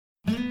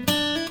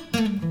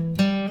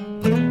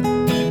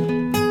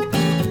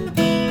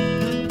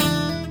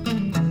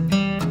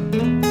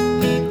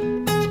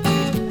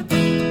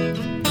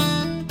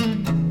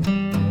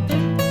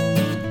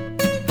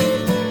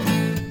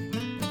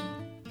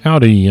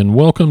Howdy, and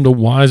welcome to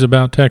Wise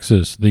About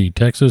Texas, the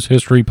Texas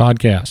History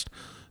Podcast.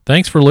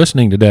 Thanks for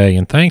listening today,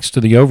 and thanks to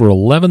the over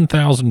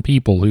 11,000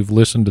 people who've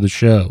listened to the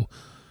show.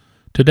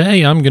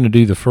 Today, I'm going to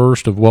do the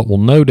first of what will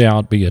no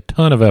doubt be a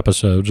ton of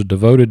episodes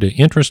devoted to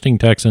interesting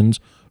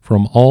Texans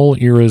from all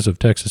eras of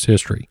Texas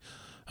history.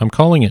 I'm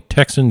calling it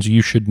Texans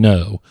You Should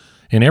Know,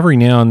 and every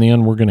now and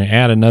then we're going to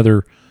add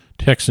another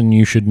Texan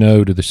you should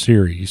know to the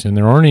series. And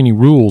there aren't any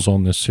rules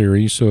on this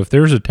series, so if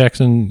there's a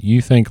Texan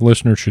you think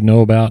listeners should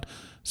know about,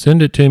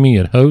 send it to me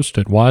at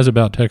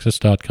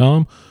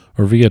host@wiseabouttexas.com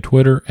or via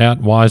Twitter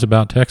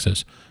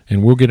 @wiseabouttexas,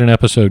 and we'll get an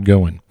episode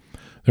going.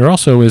 There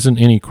also isn't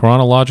any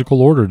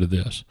chronological order to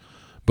this,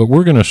 but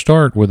we're going to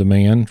start with a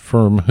man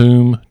from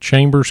whom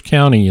Chambers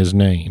County is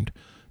named,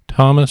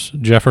 Thomas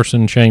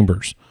Jefferson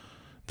Chambers.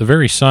 The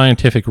very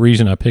scientific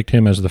reason I picked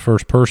him as the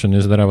first person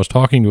is that I was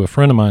talking to a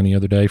friend of mine the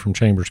other day from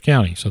Chambers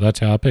County, so that's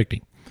how I picked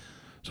him.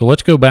 So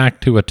let's go back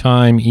to a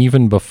time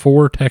even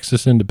before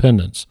Texas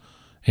independence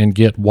and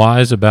get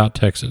wise about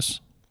Texas.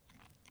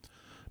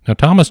 Now,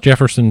 Thomas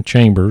Jefferson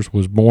Chambers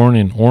was born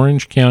in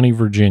Orange County,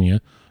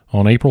 Virginia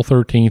on April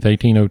 13,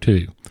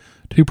 1802.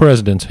 Two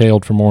presidents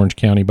hailed from Orange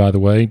County, by the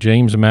way,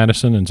 James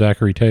Madison and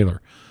Zachary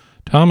Taylor.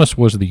 Thomas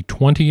was the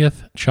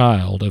 20th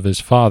child of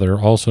his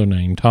father, also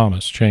named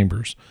Thomas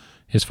Chambers.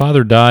 His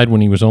father died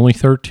when he was only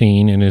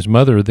 13, and his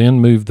mother then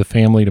moved the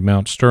family to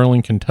Mount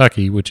Sterling,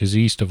 Kentucky, which is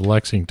east of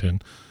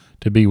Lexington,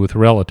 to be with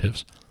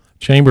relatives.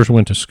 Chambers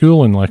went to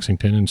school in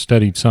Lexington and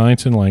studied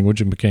science and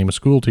language and became a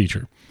school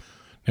teacher.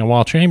 Now,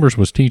 while Chambers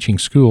was teaching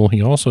school,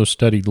 he also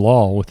studied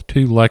law with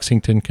two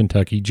Lexington,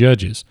 Kentucky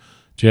judges,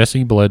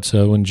 Jesse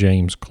Bledsoe and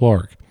James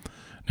Clark.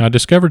 Now, I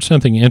discovered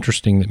something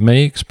interesting that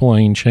may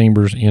explain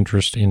Chambers'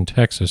 interest in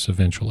Texas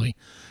eventually.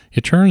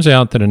 It turns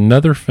out that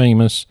another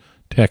famous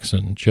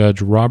Texan,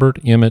 Judge Robert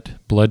Emmett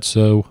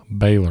Bledsoe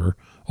Baylor,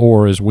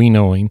 or as we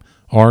know him,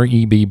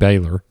 R.E.B.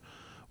 Baylor,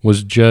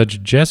 was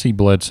Judge Jesse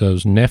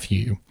Bledsoe's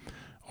nephew.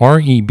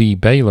 R.E.B.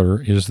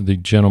 Baylor is the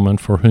gentleman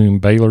for whom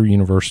Baylor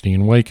University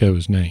in Waco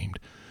is named.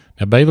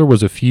 Now, Baylor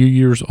was a few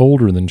years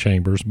older than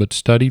Chambers, but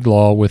studied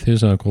law with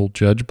his uncle,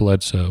 Judge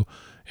Bledsoe,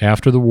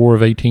 after the War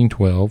of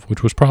 1812,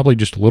 which was probably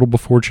just a little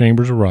before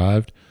Chambers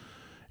arrived.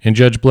 And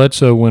Judge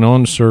Bledsoe went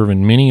on to serve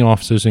in many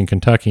offices in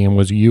Kentucky and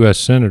was a U.S.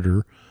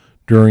 Senator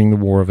during the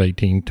War of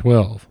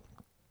 1812.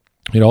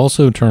 It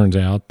also turns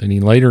out that he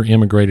later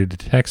immigrated to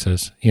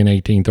Texas in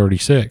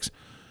 1836.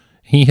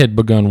 He had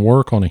begun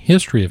work on a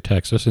history of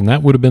Texas, and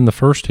that would have been the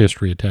first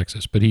history of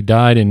Texas, but he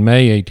died in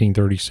May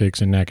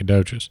 1836 in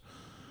Nacogdoches.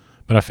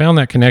 But I found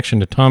that connection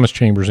to Thomas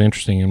Chambers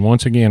interesting, and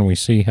once again we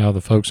see how the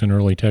folks in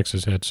early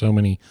Texas had so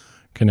many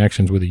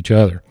connections with each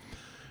other.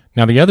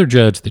 Now, the other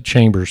judge that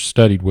Chambers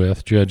studied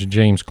with, Judge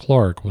James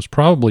Clark, was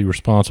probably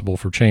responsible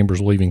for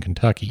Chambers leaving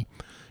Kentucky.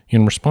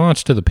 In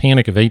response to the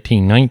Panic of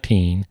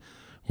 1819,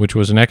 which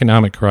was an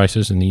economic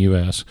crisis in the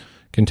U.S.,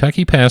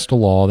 Kentucky passed a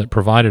law that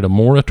provided a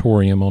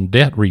moratorium on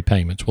debt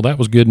repayments. Well, that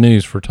was good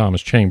news for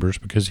Thomas Chambers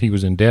because he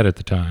was in debt at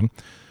the time.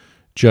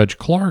 Judge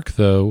Clark,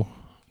 though,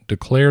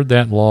 declared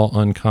that law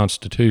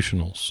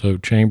unconstitutional, so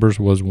Chambers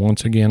was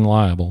once again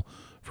liable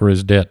for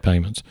his debt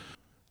payments.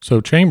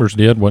 So Chambers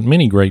did what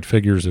many great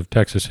figures of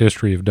Texas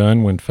history have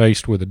done when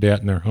faced with a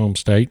debt in their home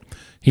state.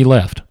 He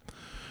left.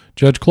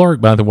 Judge Clark,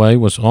 by the way,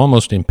 was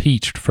almost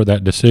impeached for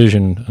that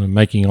decision,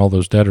 making all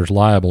those debtors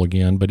liable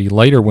again, but he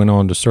later went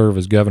on to serve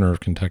as governor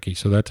of Kentucky,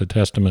 so that's a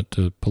testament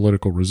to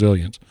political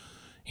resilience.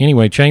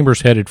 Anyway,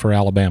 Chambers headed for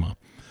Alabama.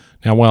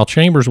 Now, while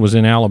Chambers was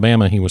in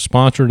Alabama, he was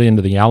sponsored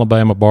into the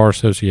Alabama Bar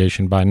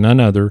Association by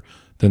none other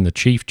than the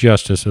Chief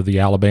Justice of the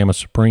Alabama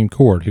Supreme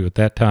Court, who at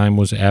that time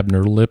was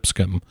Abner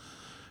Lipscomb.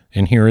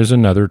 And here is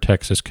another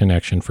Texas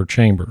connection for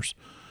Chambers.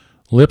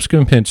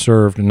 Lipscomb had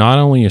served not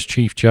only as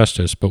Chief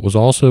Justice, but was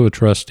also a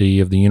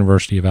trustee of the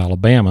University of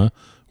Alabama,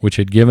 which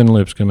had given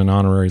Lipscomb an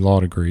honorary law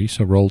degree,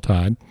 so roll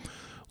tide.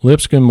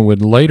 Lipscomb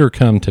would later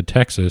come to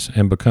Texas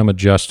and become a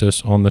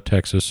justice on the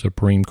Texas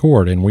Supreme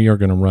Court, and we are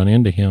going to run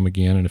into him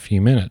again in a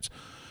few minutes.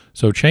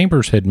 So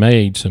Chambers had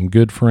made some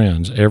good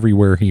friends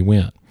everywhere he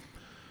went.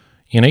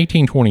 In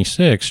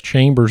 1826,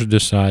 Chambers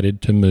decided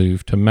to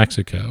move to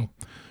Mexico.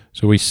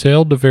 So he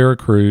sailed to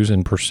Veracruz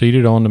and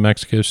proceeded on to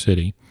Mexico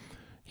City.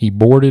 He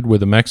boarded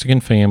with a Mexican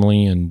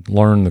family and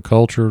learned the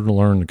culture,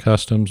 learned the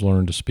customs,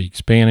 learned to speak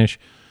Spanish,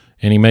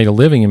 and he made a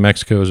living in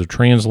Mexico as a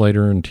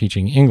translator and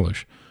teaching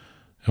English.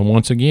 And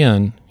once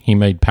again, he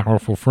made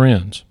powerful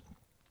friends.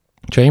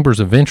 Chambers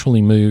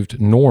eventually moved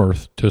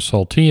north to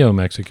Saltillo,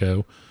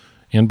 Mexico,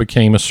 and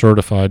became a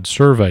certified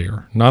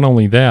surveyor. Not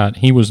only that,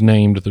 he was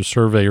named the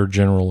Surveyor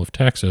General of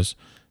Texas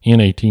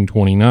in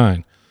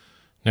 1829.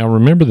 Now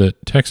remember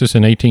that Texas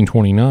in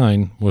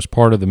 1829 was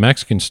part of the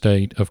Mexican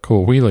state of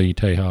Coahuila y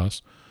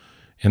Tejas,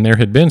 and there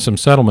had been some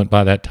settlement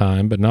by that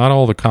time, but not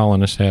all the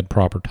colonists had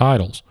proper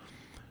titles.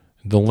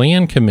 The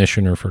land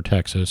commissioner for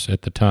Texas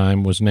at the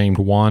time was named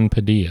Juan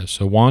Padilla.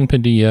 So Juan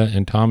Padilla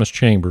and Thomas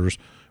Chambers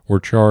were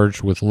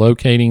charged with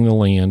locating the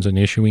lands and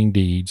issuing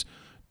deeds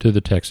to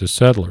the Texas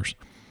settlers.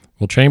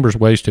 Well, Chambers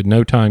wasted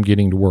no time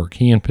getting to work.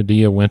 He and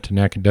Padilla went to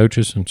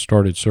Nacogdoches and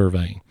started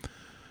surveying.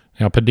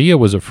 Now, Padilla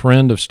was a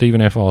friend of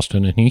Stephen F.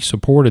 Austin, and he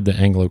supported the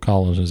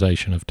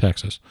Anglo-colonization of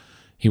Texas.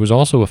 He was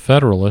also a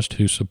Federalist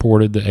who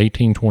supported the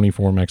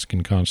 1824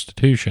 Mexican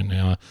Constitution.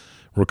 Now,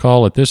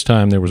 recall at this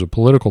time there was a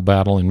political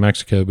battle in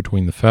Mexico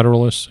between the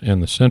Federalists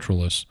and the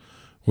Centralists,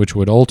 which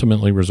would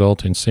ultimately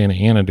result in Santa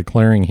Anna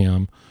declaring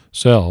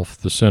himself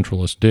the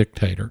Centralist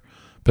dictator.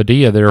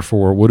 Padilla,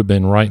 therefore, would have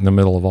been right in the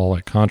middle of all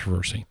that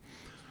controversy.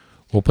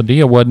 Well,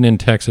 Padilla wasn't in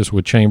Texas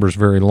with Chambers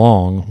very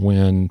long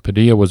when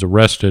Padilla was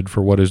arrested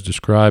for what is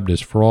described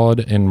as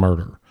fraud and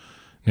murder.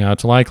 Now,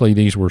 it's likely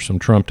these were some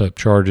trumped-up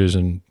charges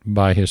and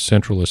by his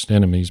Centralist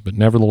enemies, but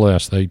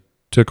nevertheless, they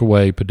took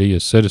away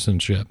Padilla's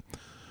citizenship.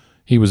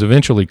 He was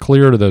eventually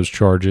cleared of those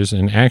charges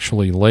and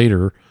actually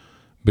later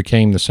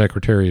became the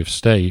Secretary of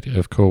State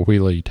of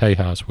Coahuila y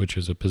Tejas, which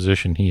is a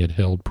position he had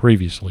held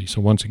previously.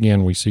 So once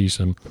again, we see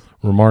some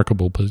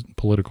remarkable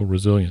political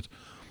resilience.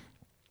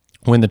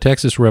 When the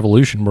Texas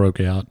Revolution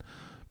broke out,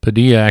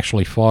 Padilla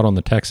actually fought on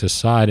the Texas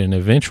side, and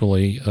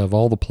eventually, of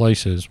all the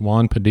places,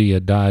 Juan Padilla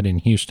died in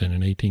Houston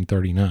in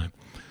 1839.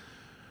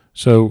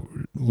 So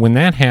when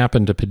that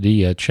happened to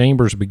Padilla,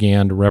 Chambers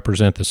began to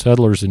represent the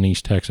settlers in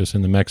East Texas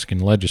in the Mexican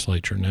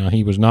legislature. Now,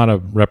 he was not a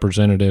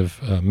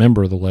representative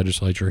member of the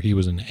legislature. He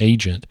was an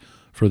agent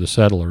for the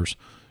settlers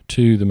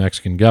to the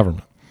Mexican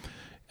government.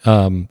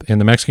 And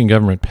the Mexican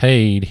government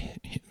paid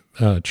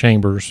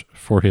Chambers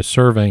for his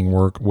surveying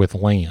work with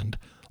land,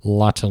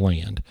 lots of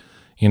land.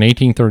 In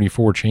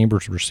 1834,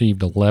 Chambers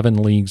received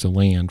 11 leagues of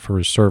land for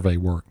his survey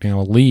work. Now,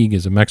 a league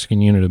is a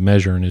Mexican unit of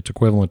measure, and it's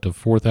equivalent to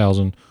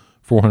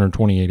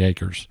 4,428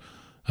 acres.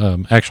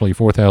 Actually,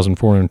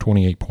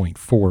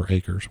 4,428.4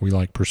 acres. We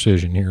like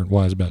precision here at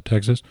Wise About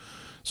Texas.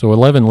 So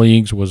 11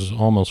 leagues was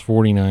almost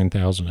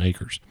 49,000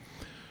 acres.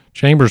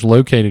 Chambers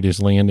located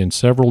his land in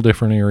several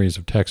different areas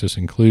of Texas,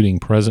 including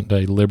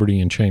present-day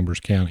Liberty and Chambers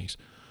counties.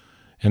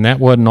 And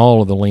that wasn't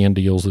all of the land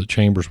deals that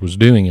Chambers was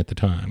doing at the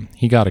time.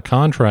 He got a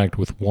contract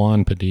with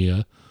Juan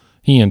Padilla.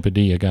 He and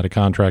Padilla got a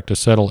contract to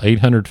settle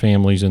 800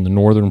 families in the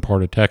northern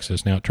part of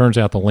Texas. Now, it turns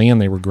out the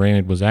land they were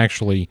granted was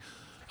actually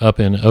up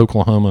in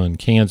Oklahoma and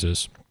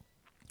Kansas,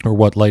 or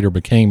what later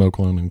became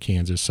Oklahoma and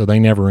Kansas, so they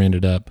never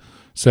ended up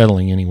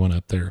settling anyone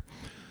up there.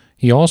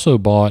 He also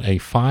bought a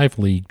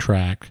 5-league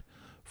tract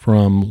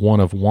from one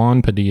of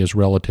Juan Padilla's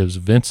relatives,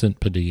 Vincent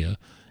Padilla,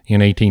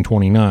 in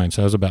 1829,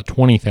 so that was about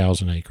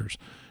 20,000 acres.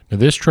 Now,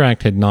 this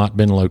tract had not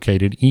been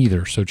located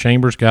either, so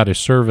Chambers got his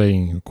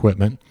surveying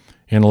equipment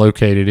and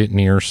located it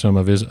near some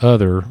of his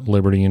other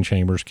Liberty and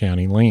Chambers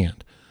County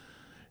land.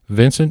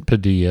 Vincent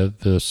Padilla,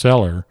 the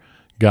seller,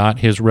 got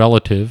his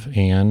relative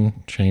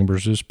and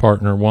Chambers'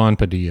 partner, Juan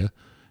Padilla,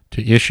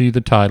 to issue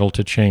the title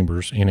to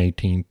Chambers in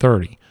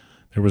 1830.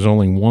 There was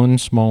only one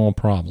small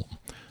problem.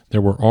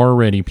 There were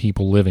already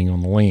people living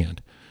on the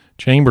land.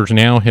 Chambers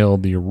now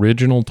held the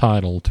original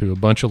title to a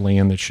bunch of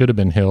land that should have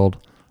been held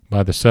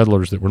by the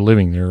settlers that were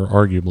living there,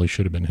 or arguably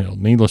should have been held.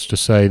 Needless to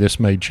say, this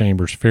made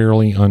Chambers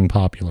fairly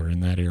unpopular in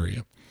that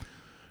area.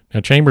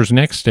 Now, Chambers'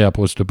 next step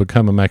was to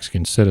become a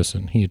Mexican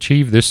citizen. He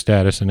achieved this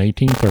status in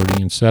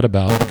 1830 and set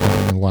about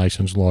becoming a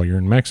licensed lawyer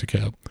in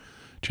Mexico.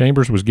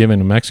 Chambers was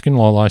given a Mexican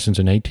law license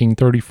in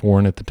 1834,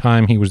 and at the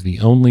time he was the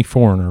only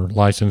foreigner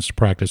licensed to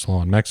practice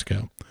law in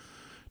Mexico.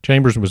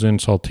 Chambers was in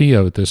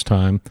Saltillo at this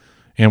time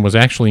and was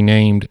actually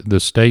named the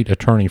state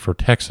attorney for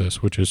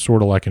Texas, which is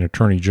sort of like an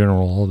attorney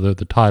general, although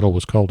the title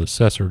was called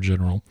assessor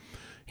general.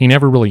 He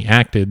never really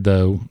acted,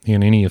 though,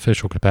 in any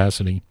official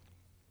capacity,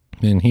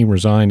 and he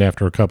resigned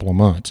after a couple of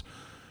months.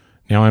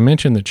 Now, I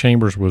mentioned that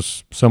Chambers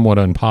was somewhat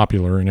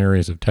unpopular in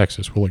areas of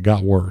Texas. Well, it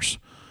got worse.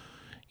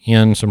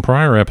 In some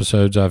prior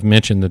episodes, I've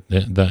mentioned that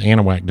the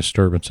Anahuac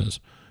disturbances.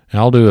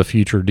 I'll do a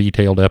future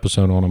detailed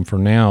episode on them. For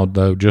now,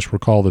 though, just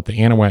recall that the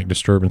Anahuac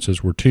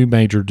disturbances were two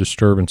major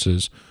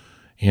disturbances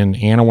in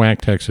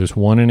Anahuac, Texas,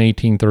 one in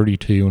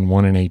 1832 and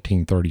one in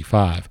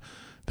 1835.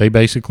 They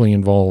basically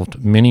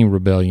involved many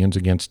rebellions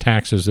against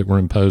taxes that were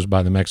imposed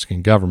by the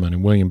Mexican government,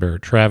 and William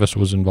Barrett Travis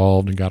was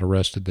involved and got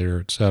arrested there,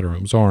 etc.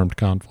 It was armed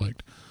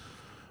conflict.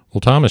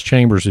 Well, Thomas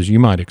Chambers, as you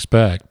might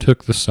expect,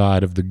 took the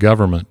side of the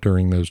government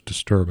during those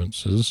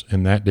disturbances,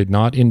 and that did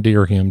not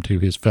endear him to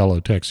his fellow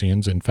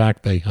Texians. In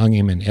fact, they hung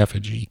him in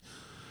effigy.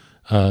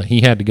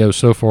 He had to go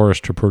so far as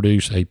to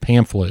produce a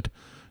pamphlet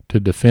to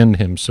defend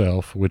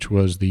himself, which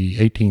was the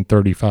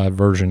 1835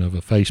 version of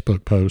a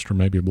Facebook post or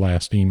maybe a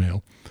blast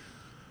email.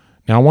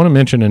 Now, I want to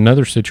mention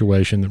another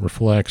situation that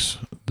reflects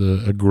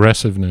the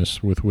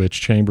aggressiveness with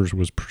which Chambers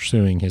was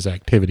pursuing his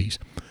activities.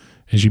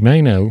 As you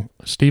may know,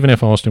 Stephen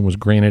F. Austin was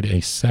granted a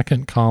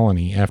second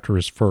colony after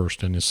his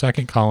first, and his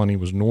second colony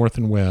was north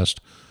and west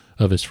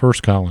of his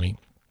first colony.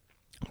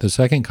 The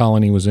second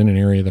colony was in an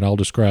area that I'll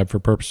describe for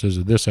purposes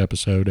of this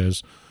episode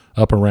as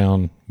up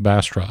around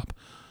Bastrop,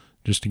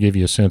 just to give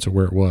you a sense of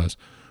where it was.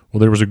 Well,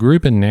 there was a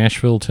group in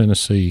Nashville,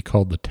 Tennessee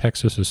called the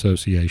Texas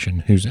Association,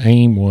 whose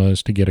aim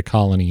was to get a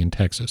colony in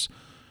Texas.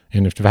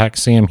 And in fact,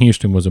 Sam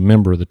Houston was a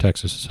member of the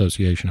Texas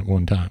Association at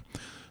one time.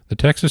 The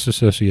Texas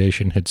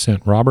Association had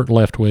sent Robert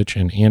Leftwich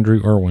and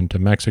Andrew Irwin to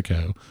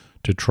Mexico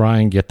to try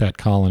and get that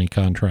colony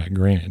contract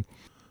granted.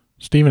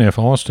 Stephen F.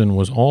 Austin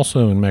was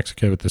also in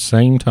Mexico at the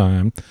same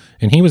time,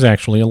 and he was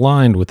actually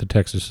aligned with the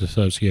Texas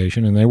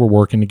Association, and they were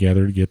working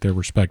together to get their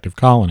respective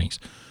colonies.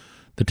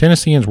 The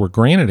Tennesseans were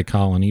granted a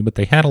colony, but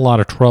they had a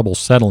lot of trouble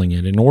settling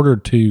it. In order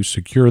to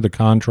secure the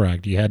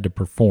contract, you had to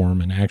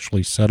perform and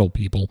actually settle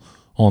people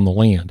on the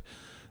land.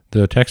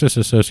 The Texas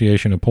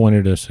Association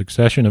appointed a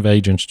succession of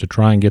agents to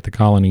try and get the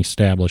colony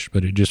established,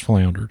 but it just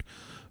floundered.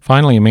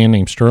 Finally, a man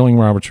named Sterling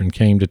Robertson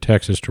came to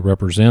Texas to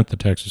represent the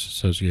Texas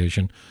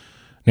Association.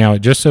 Now, it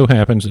just so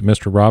happens that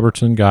Mr.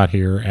 Robertson got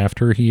here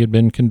after he had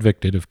been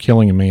convicted of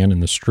killing a man in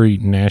the street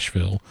in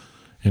Nashville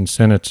and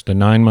sentenced to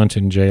 9 months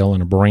in jail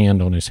and a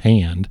brand on his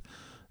hand.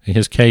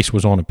 His case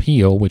was on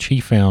appeal, which he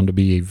found to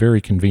be a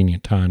very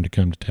convenient time to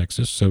come to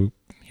Texas, so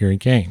here he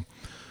came.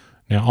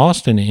 Now,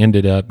 Austin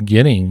ended up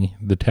getting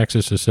the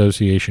Texas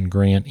Association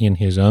grant in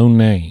his own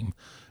name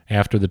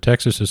after the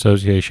Texas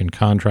Association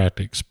contract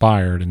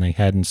expired and they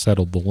hadn't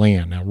settled the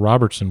land. Now,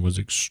 Robertson was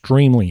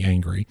extremely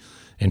angry,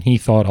 and he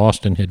thought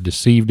Austin had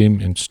deceived him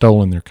and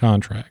stolen their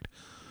contract.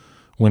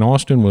 When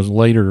Austin was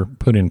later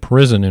put in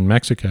prison in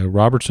Mexico,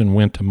 Robertson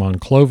went to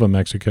Monclova,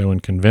 Mexico,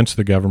 and convinced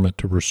the government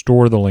to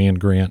restore the land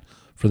grant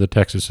for the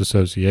Texas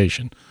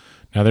Association.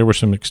 Now, there were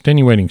some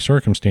extenuating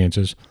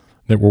circumstances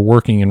that were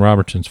working in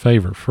Robertson's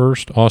favor.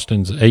 First,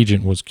 Austin's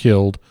agent was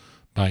killed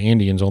by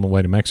Indians on the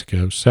way to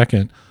Mexico.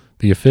 Second,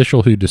 the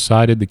official who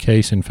decided the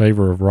case in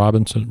favor of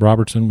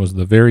Robertson was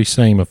the very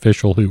same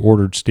official who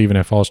ordered Stephen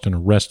F. Austin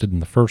arrested in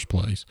the first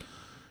place.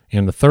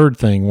 And the third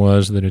thing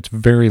was that it's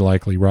very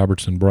likely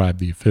Robertson bribed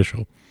the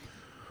official.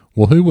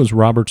 Well, who was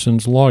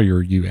Robertson's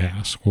lawyer, you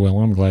ask? Well,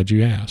 I'm glad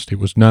you asked. It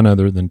was none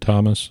other than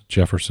Thomas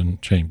Jefferson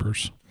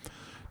Chambers.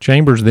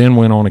 Chambers then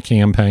went on a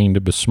campaign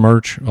to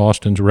besmirch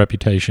Austin's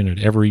reputation at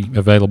every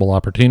available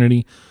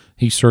opportunity.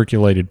 He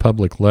circulated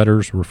public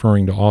letters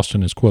referring to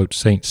Austin as, quote,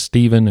 St.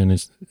 Stephen and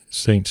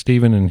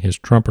his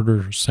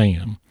trumpeter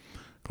Sam,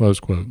 close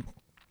quote.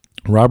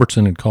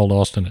 Robertson had called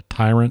Austin a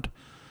tyrant,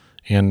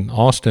 and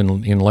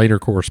Austin, in later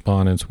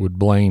correspondence, would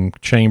blame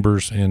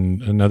Chambers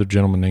and another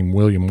gentleman named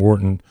William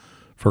Wharton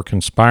for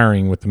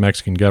conspiring with the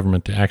Mexican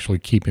government to actually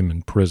keep him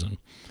in prison.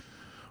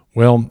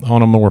 Well,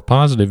 on a more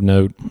positive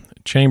note,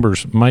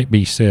 Chambers might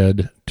be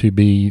said to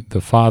be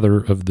the father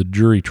of the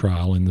jury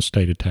trial in the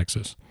state of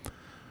Texas.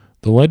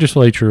 The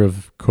legislature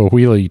of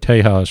Coahuila,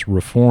 Tejas,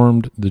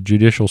 reformed the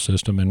judicial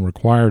system and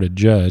required a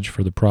judge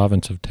for the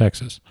province of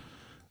Texas.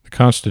 The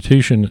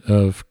Constitution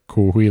of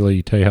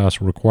Coahuila,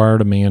 Tejas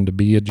required a man to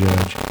be a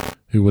judge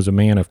who was a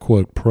man of,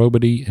 quote,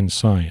 probity and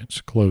science,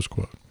 close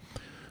quote.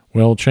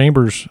 Well,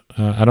 Chambers,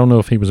 I don't know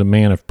if he was a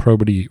man of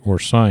probity or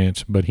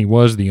science, but he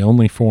was the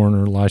only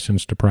foreigner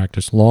licensed to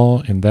practice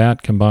law, and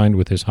that, combined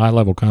with his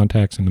high-level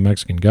contacts in the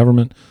Mexican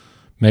government,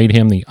 made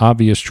him the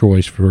obvious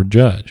choice for a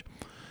judge.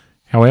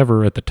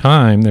 However, at the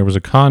time, there was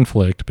a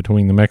conflict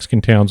between the Mexican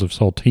towns of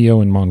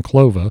Saltillo and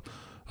Monclova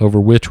over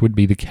which would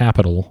be the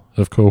capital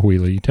of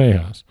Coahuila,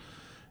 Tejas.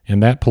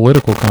 And that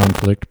political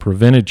conflict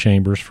prevented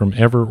Chambers from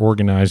ever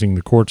organizing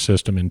the court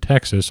system in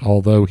Texas,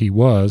 although he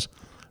was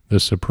the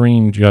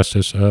supreme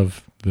justice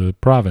of the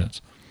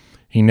province.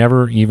 He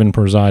never even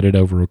presided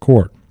over a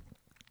court.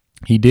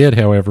 He did,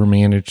 however,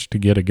 manage to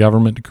get a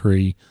government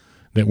decree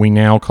that we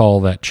now call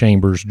that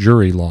Chambers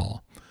Jury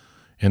Law.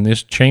 And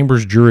this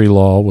Chambers Jury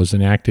Law was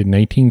enacted in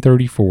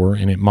 1834,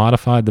 and it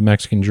modified the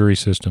Mexican jury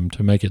system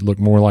to make it look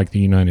more like the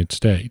United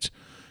States.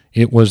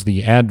 It was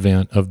the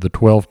advent of the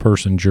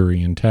 12-person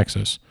jury in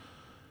Texas.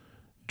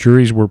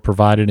 Juries were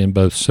provided in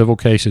both civil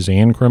cases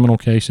and criminal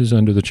cases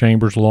under the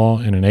Chambers Law,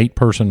 and an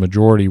 8-person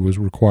majority was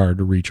required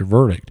to reach a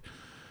verdict.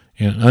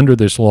 And under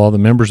this law, the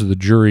members of the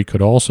jury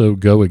could also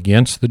go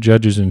against the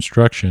judge's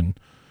instruction,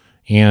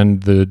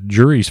 and the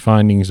jury's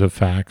findings of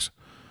facts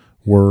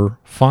were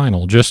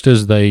final, just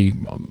as they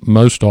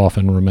most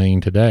often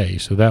remain today.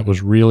 So that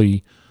was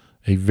really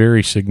a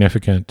very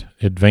significant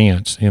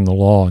advance in the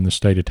law in the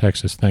state of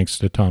Texas, thanks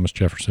to Thomas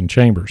Jefferson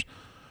Chambers.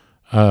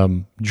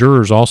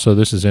 Jurors also,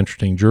 this is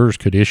interesting, jurors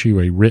could issue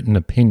a written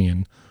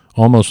opinion,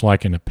 almost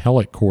like an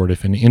appellate court.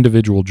 If an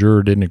individual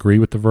juror didn't agree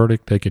with the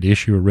verdict, they could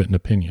issue a written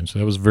opinion. So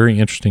that was a very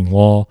interesting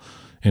law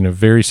and a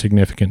very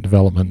significant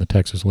development in the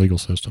Texas legal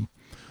system.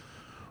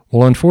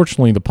 Well,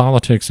 unfortunately, the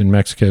politics in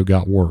Mexico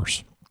got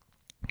worse.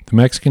 The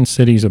Mexican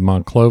cities of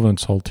Monclova and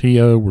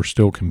Saltillo were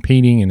still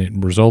competing, and it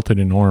resulted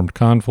in armed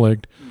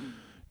conflict.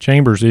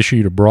 Chambers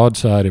issued a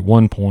broadside at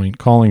one point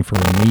calling for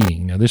a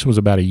meeting. Now, this was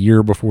about a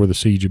year before the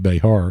siege of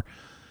Béjar,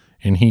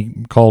 and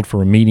he called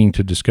for a meeting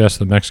to discuss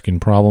the Mexican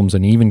problems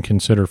and even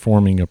consider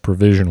forming a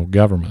provisional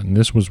government. And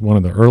this was one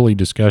of the early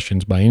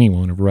discussions by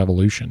anyone of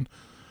revolution.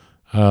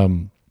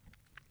 I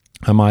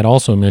might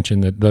also mention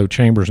that though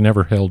Chambers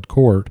never held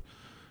court,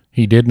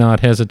 he did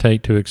not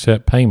hesitate to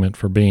accept payment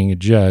for being a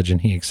judge,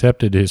 and he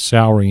accepted his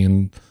salary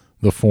in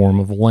the form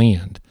of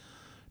land.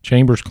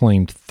 Chambers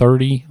claimed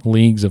 30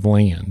 leagues of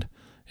land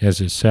as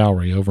his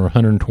salary, over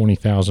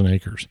 120,000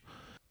 acres.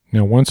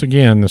 Now, once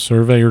again, the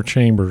surveyor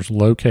Chambers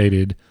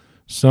located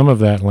some of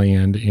that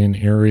land in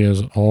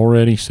areas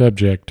already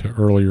subject to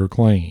earlier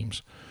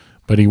claims.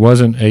 but he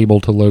wasn't able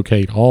to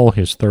locate all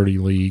his 30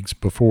 leagues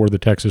before the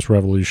Texas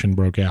Revolution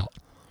broke out.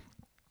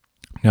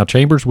 Now,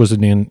 Chambers was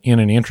in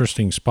an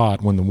interesting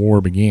spot when the war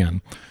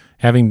began.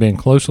 Having been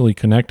closely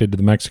connected to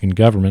the Mexican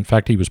government, in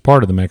fact, he was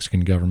part of the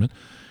Mexican government,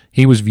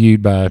 he was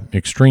viewed by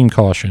extreme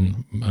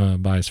caution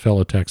by his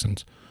fellow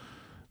Texans.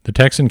 The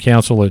Texan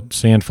Council at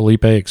San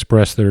Felipe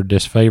expressed their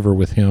disfavor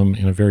with him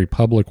in a very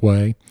public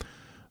way,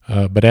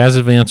 but as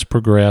events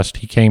progressed,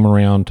 he came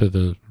around to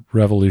the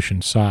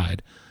revolution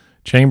side.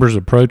 Chambers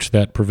approached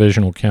that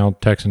provisional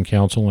Texan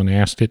Council and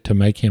asked it to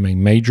make him a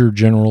major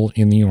general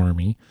in the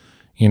Army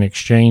in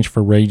exchange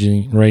for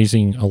raising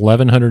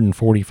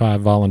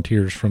 1,145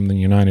 volunteers from the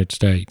United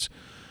States.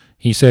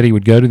 He said he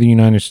would go to the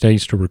United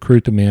States to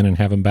recruit the men and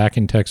have them back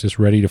in Texas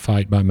ready to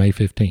fight by May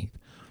 15th,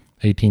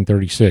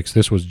 1836.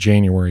 This was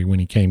January when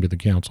he came to the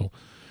council.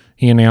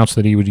 He announced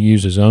that he would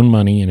use his own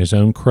money and his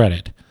own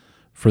credit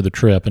for the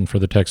trip and for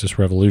the Texas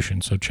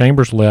Revolution. So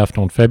Chambers left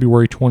on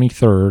February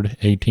 23rd,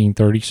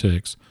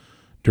 1836,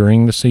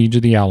 during the siege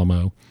of the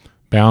Alamo,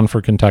 bound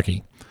for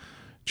Kentucky.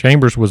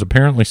 Chambers was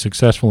apparently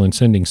successful in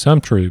sending some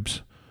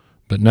troops,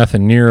 but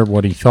nothing near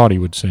what he thought he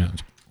would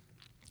send.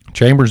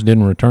 Chambers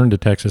didn't return to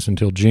Texas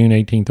until June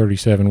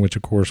 1837, which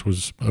of course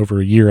was over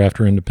a year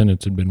after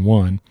independence had been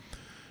won.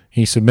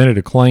 He submitted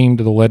a claim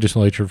to the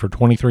legislature for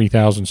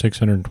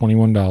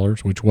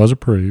 $23,621, which was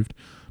approved,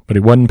 but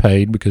it wasn't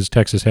paid because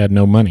Texas had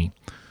no money.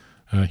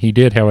 He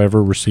did,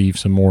 however, receive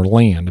some more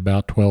land,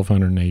 about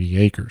 1,280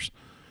 acres.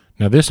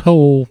 Now, this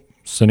whole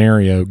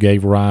scenario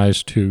gave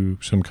rise to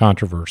some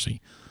controversy.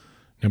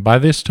 Now, by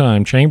this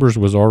time, Chambers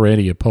was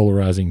already a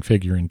polarizing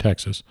figure in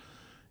Texas,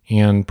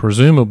 and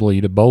presumably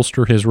to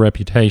bolster his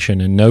reputation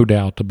and no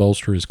doubt to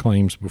bolster his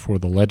claims before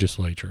the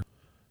legislature,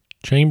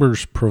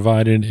 Chambers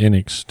provided an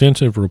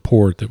extensive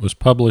report that was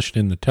published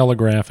in the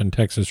Telegraph and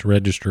Texas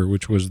Register,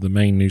 which was the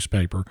main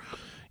newspaper,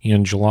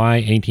 in July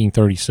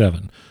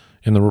 1837.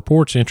 And the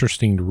report's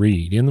interesting to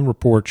read. In the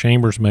report,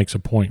 Chambers makes a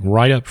point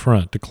right up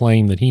front to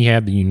claim that he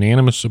had the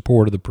unanimous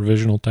support of the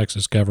Provisional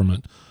Texas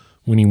government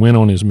when he went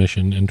on his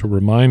mission, and to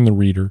remind the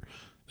reader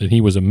that he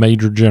was a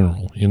major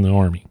general in the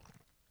Army.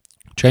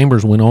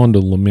 Chambers went on to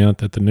lament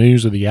that the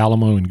news of the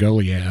Alamo and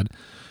Goliad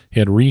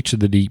had reached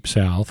the Deep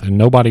South, and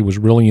nobody was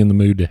really in the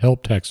mood to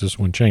help Texas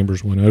when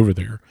Chambers went over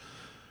there.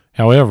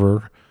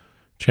 However,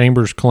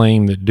 Chambers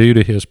claimed that due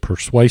to his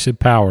persuasive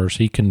powers,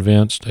 he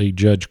convinced a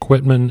Judge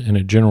Quitman and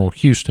a General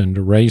Houston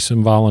to raise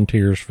some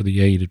volunteers for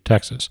the aid of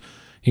Texas.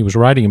 He was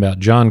writing about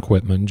John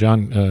Quitman.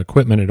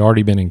 Quitman had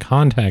already been in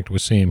contact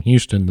with Sam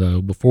Houston,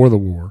 though, before the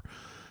war,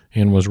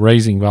 and was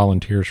raising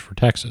volunteers for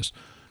Texas.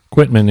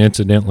 Quitman,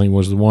 incidentally,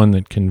 was the one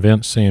that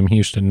convinced Sam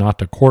Houston not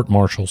to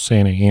court-martial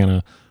Santa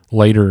Anna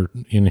later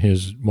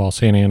while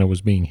Santa Anna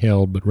was being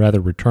held, but rather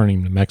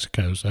returning to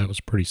Mexico, so that was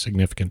a pretty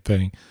significant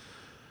thing.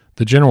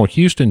 The General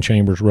Houston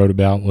Chambers wrote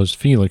about was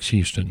Felix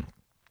Houston,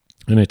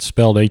 and it's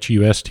spelled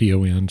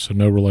Huston, so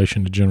no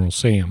relation to General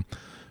Sam.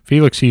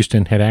 Felix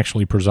Houston had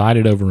actually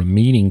presided over a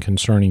meeting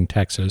concerning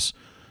Texas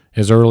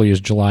as early as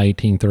July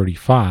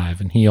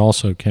 1835, and he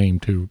also came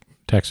to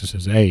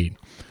Texas's aid.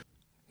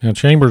 Now,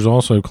 Chambers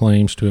also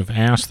claims to have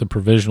asked the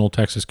Provisional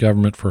Texas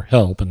government for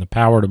help and the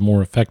power to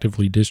more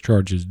effectively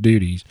discharge his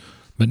duties,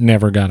 but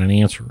never got an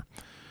answer.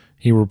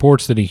 He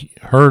reports that he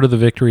heard of the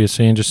victory of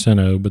San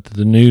Jacinto, but that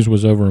the news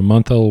was over a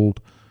month old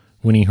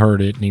when he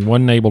heard it, and he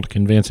wasn't able to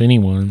convince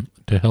anyone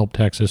to help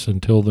Texas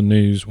until the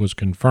news was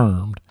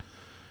confirmed.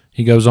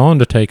 He goes on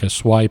to take a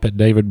swipe at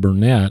David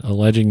Burnett,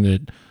 alleging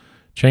that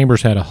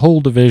Chambers had a whole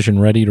division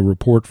ready to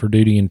report for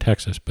duty in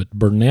Texas, but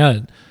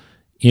Burnett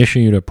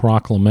issued a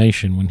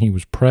proclamation when he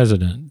was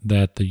president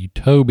that the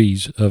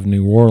Tobys of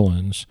New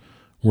Orleans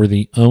were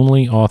the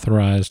only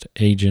authorized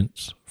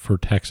agents for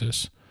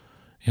Texas,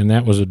 and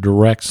that was a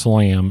direct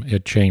slam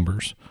at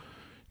Chambers.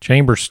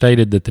 Chambers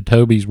stated that the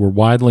Tobys were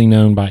widely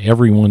known by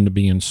everyone to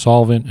be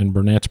insolvent, and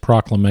Burnett's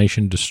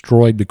proclamation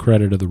destroyed the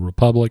credit of the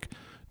Republic,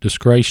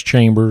 disgraced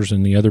Chambers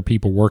and the other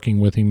people working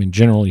with him, and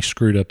generally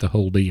screwed up the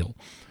whole deal.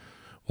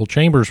 Well,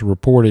 Chambers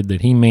reported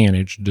that he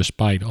managed,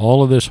 despite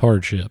all of this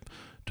hardship,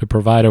 to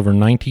provide over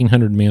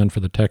 1,900 men for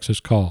the Texas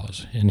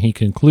cause, and he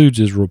concludes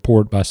his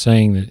report by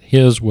saying that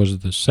his was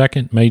the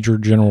second major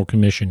general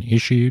commission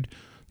issued,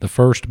 the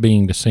first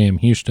being to Sam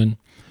Houston,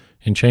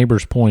 and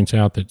Chambers points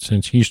out that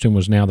since Houston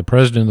was now the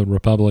president of the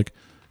Republic,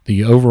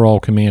 the overall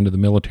command of the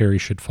military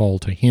should fall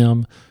to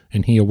him,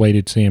 and he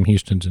awaited Sam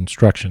Houston's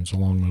instructions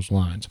along those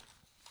lines.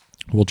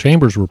 Well,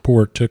 Chambers'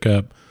 report took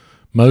up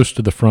most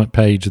of the front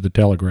page of the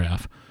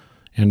Telegraph,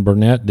 and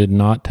Burnett did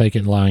not take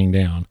it lying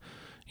down.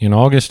 In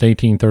August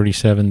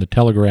 1837, the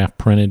Telegraph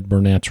printed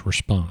Burnett's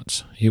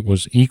response. It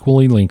was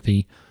equally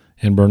lengthy,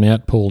 and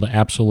Burnett pulled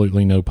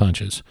absolutely no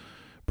punches.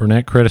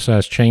 Burnett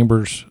criticized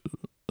Chambers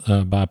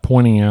by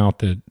pointing out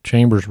that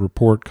Chambers'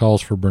 report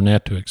calls for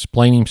Burnett to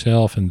explain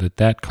himself, and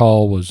that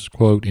call was,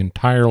 quote,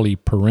 entirely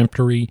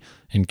peremptory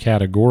and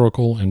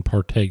categorical and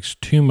partakes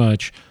too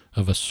much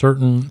of a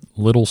certain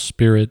little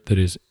spirit that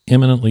is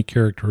eminently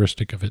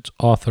characteristic of its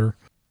author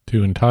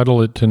to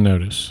entitle it to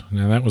notice.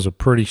 Now, that was a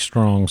pretty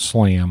strong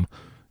slam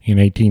in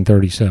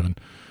 1837.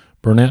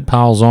 Burnett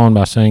piles on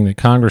by saying that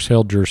Congress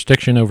held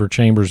jurisdiction over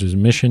Chambers'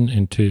 mission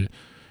and to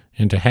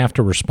have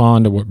to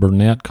respond to what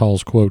Burnett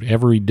calls, quote,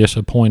 every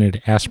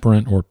disappointed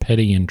aspirant or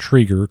petty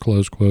intriguer,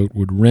 close quote,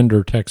 would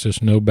render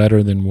Texas no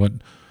better than what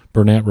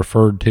Burnett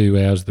referred to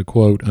as the,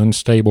 quote,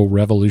 unstable,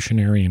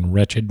 revolutionary, and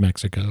wretched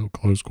Mexico,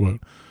 close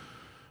quote.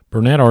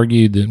 Burnett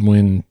argued that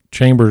when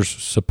Chambers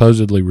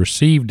supposedly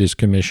received his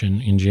commission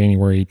in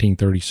January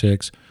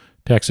 1836,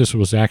 Texas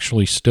was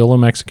actually still a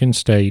Mexican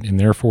state, and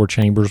therefore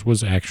Chambers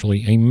was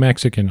actually a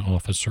Mexican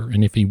officer.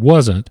 And if he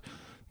wasn't,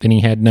 then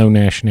he had no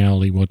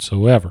nationality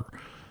whatsoever.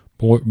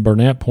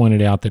 Burnett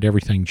pointed out that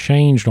everything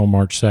changed on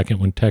March 2nd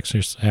when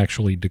Texas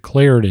actually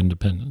declared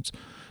independence.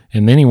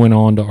 And then he went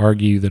on to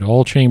argue that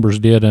all Chambers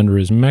did under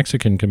his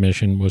Mexican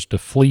commission was to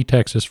flee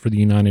Texas for the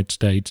United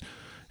States,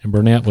 and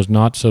Burnett was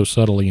not so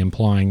subtly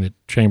implying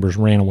that Chambers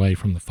ran away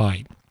from the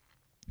fight,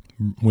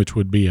 which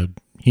would be a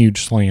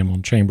huge slam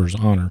on Chambers'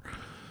 honor.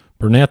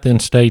 Burnett then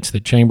states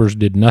that Chambers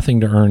did nothing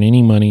to earn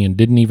any money and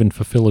didn't even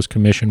fulfill his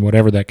commission,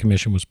 whatever that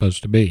commission was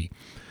supposed to be.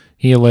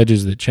 He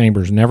alleges that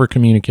Chambers never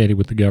communicated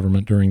with the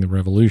government during the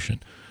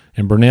Revolution.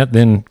 And Burnett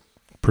then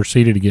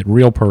proceeded to get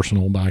real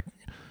personal by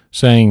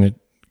saying that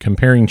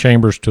comparing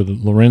Chambers to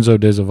Lorenzo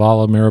de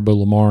Zavala, Mirabeau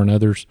Lamar, and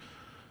others,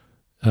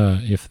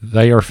 if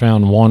they are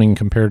found wanting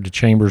compared to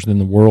Chambers, then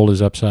the world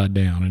is upside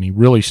down. And he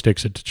really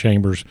sticks it to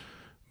Chambers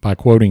by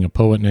quoting a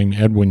poet named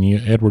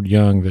Edward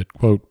Young that,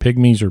 quote,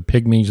 pygmies are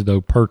pygmies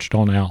though perched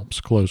on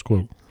Alps, close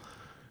quote.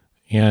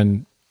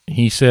 And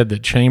he said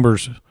that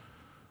Chambers'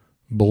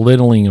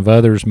 belittling of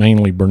others,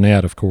 mainly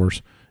Burnett, of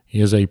course,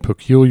 is a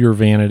peculiar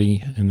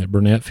vanity, and that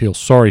Burnett feels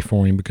sorry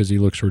for him because he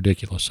looks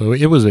ridiculous. So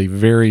it was a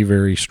very,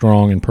 very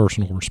strong and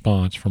personal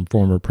response from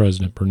former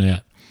President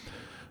Burnett.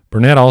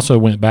 Burnett also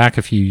went back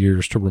a few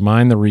years to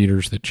remind the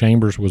readers that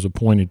Chambers was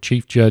appointed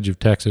Chief Judge of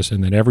Texas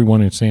and that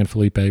everyone in San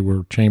Felipe,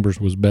 where Chambers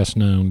was best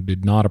known,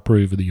 did not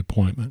approve of the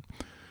appointment.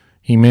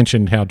 He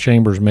mentioned how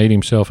Chambers made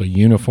himself a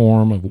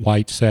uniform of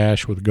white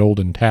sash with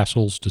golden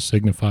tassels to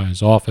signify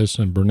his office,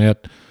 and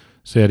Burnett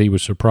said he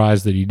was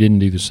surprised that he didn't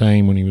do the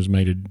same when he was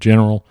made a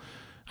general.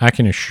 I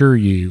can assure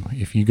you,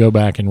 if you go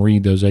back and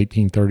read those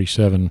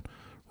 1837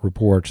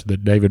 reports,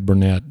 that David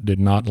Burnett did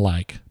not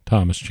like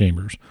Thomas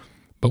Chambers.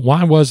 But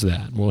why was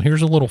that? Well,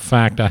 here's a little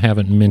fact I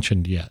haven't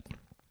mentioned yet.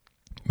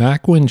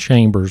 Back when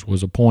Chambers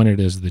was appointed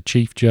as the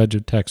Chief Judge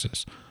of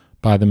Texas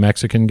by the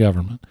Mexican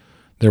government,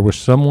 there was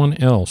someone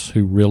else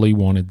who really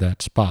wanted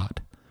that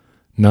spot,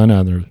 none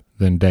other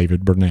than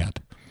David Burnett.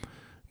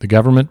 The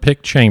government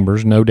picked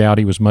Chambers. No doubt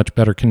he was much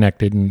better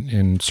connected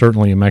and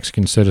certainly a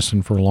Mexican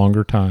citizen for a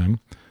longer time,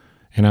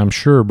 and I'm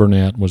sure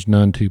Burnett was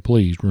none too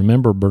pleased.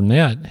 Remember,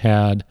 Burnett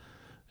had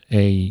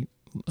a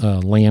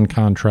land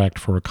contract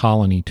for a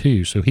colony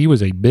too, so he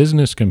was a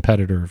business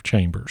competitor of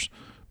Chambers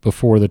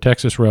before the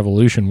Texas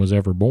Revolution was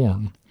ever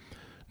born.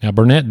 Now,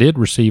 Burnett did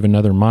receive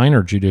another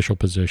minor judicial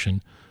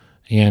position,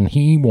 and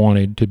he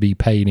wanted to be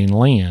paid in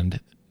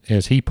land,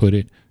 as he put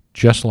it,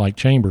 just like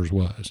Chambers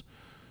was.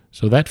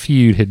 So that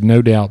feud had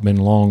no doubt been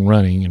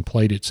long-running and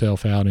played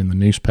itself out in the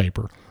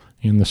newspaper.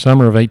 In the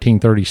summer of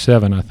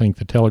 1837, I think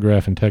the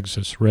Telegraph and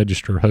Texas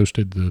Register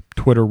hosted the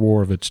Twitter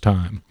war of its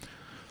time.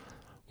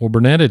 Well,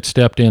 Burnett had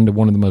stepped into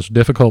one of the most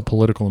difficult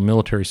political and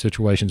military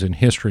situations in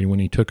history when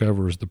he took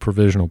over as the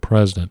provisional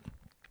president,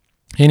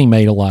 and he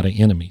made a lot of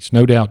enemies.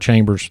 No doubt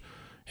Chambers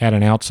had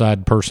an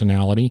outsized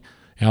personality,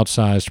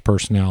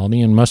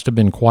 and must have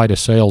been quite a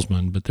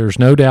salesman, but there's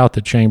no doubt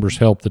that Chambers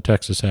helped the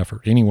Texas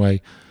effort.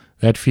 Anyway,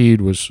 that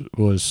feud was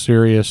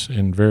serious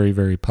and very,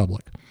 very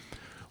public.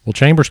 Well,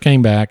 Chambers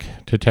came back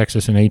to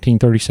Texas in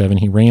 1837.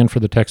 He ran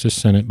for the Texas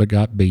Senate but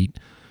got beat,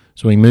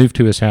 so he moved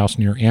to his house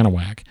near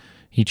Anahuac.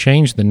 He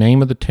changed the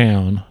name of the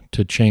town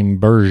to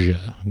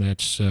Chambersia.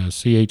 That's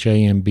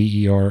Chambersia,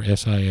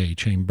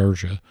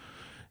 Chambersia,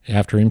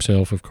 after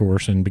himself, of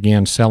course, and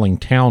began selling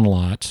town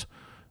lots,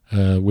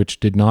 which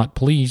did not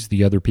please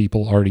the other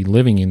people already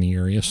living in the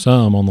area,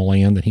 some on the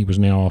land that he was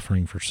now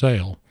offering for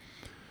sale.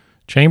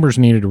 Chambers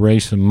needed to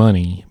raise some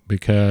money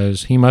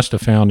because he must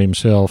have found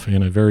himself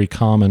in a very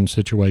common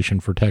situation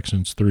for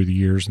Texans through the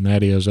years, and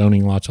that is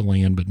owning lots of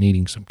land but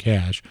needing some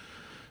cash.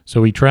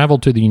 So he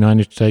traveled to the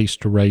United States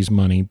to raise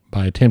money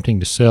by attempting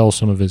to sell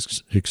some of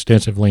his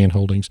extensive land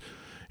holdings,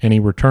 and he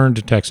returned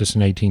to Texas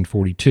in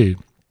 1842.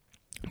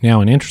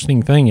 Now, an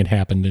interesting thing had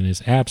happened in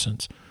his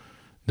absence.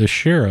 The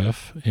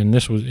sheriff, and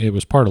it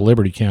was part of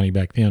Liberty County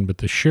back then, but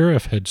the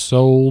sheriff had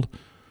sold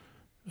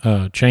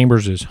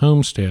Chambers'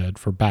 homestead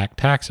for back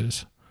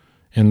taxes,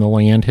 and the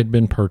land had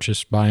been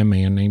purchased by a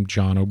man named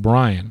John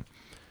O'Brien.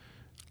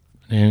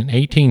 And in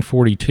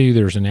 1842,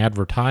 there's an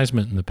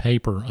advertisement in the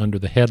paper under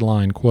the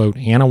headline, quote,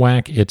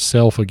 Anahuac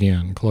itself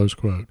again, close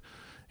quote.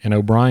 And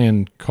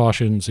O'Brien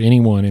cautions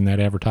anyone in that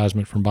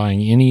advertisement from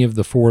buying any of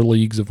the 4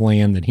 leagues of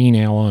land that he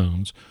now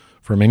owns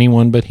from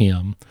anyone but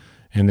him,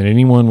 and that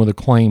anyone with a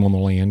claim on the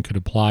land could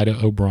apply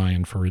to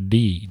O'Brien for a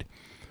deed.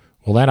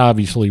 Well, that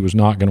obviously was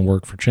not going to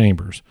work for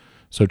Chambers.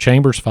 So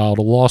Chambers filed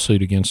a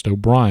lawsuit against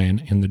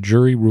O'Brien, and the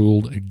jury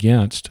ruled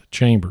against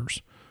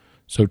Chambers.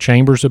 So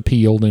Chambers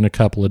appealed in a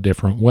couple of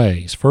different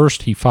ways.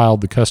 First, he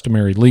filed the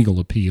customary legal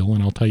appeal,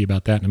 and I'll tell you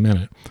about that in a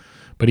minute.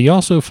 But he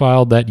also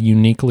filed that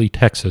uniquely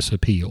Texas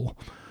appeal.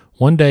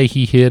 One day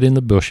he hid in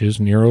the bushes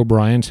near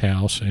O'Brien's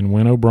house, and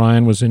when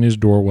O'Brien was in his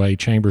doorway,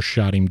 Chambers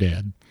shot him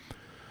dead.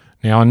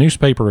 Now, a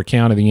newspaper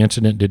account of the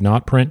incident did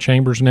not print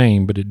Chambers'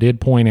 name, but it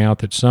did point out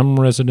that some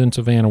residents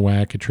of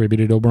Anahuac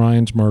attributed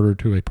O'Brien's murder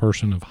to a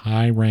person of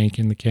high rank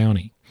in the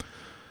county.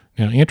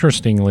 Now,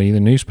 interestingly, the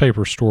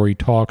newspaper story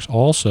talks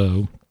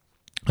also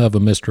of a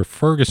Mr.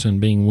 Ferguson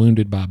being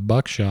wounded by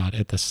buckshot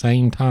at the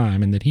same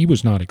time, and that he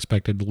was not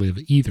expected to live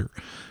either.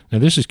 Now,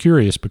 this is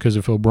curious because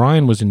if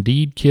O'Brien was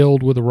indeed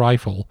killed with a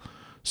rifle,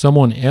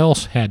 someone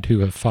else had to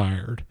have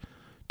fired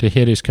to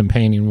hit his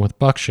companion with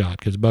buckshot,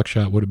 because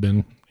buckshot would have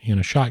been in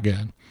a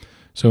shotgun.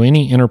 So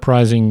any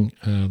enterprising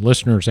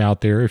listeners out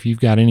there, if you've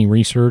got any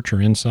research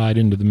or insight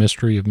into the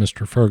mystery of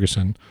Mr.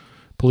 Ferguson,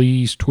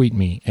 please tweet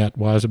me at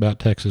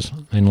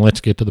WiseAboutTexas, and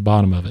let's get to the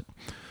bottom of it.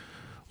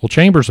 Well,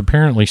 Chambers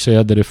apparently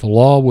said that if the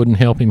law wouldn't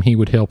help him, he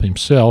would help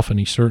himself, and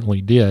he certainly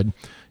did.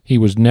 He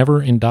was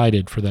never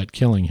indicted for that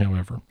killing,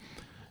 however.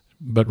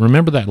 But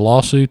remember that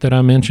lawsuit that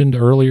I mentioned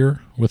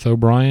earlier with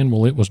O'Brien?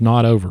 Well, it was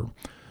not over.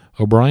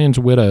 O'Brien's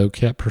widow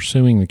kept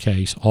pursuing the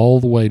case all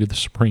the way to the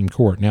Supreme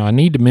Court. Now, I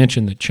need to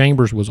mention that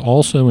Chambers was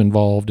also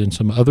involved in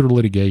some other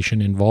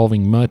litigation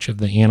involving much of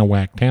the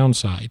Anahuac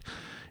townsite,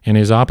 and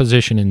his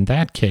opposition in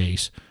that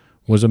case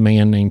was a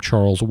man named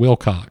Charles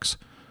Wilcox.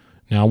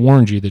 Now, I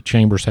warned you that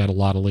Chambers had a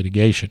lot of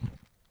litigation.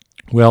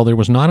 Well, there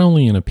was not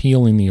only an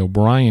appeal in the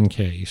O'Brien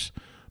case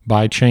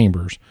by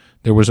Chambers,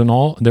 there was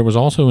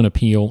also an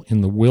appeal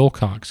in the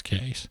Wilcox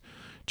case.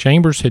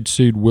 Chambers had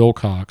sued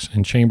Wilcox,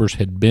 and Chambers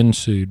had been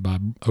sued by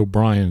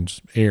O'Brien's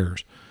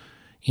heirs.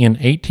 In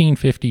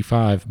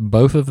 1855,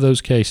 both of those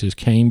cases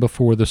came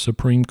before the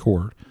Supreme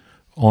Court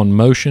on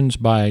motions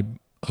by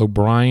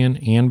O'Brien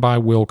and by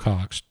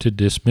Wilcox to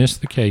dismiss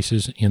the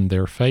cases in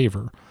their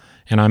favor.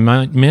 And I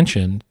might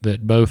mention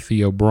that both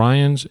the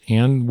O'Briens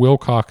and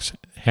Wilcox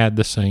had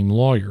the same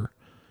lawyer,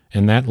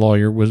 and that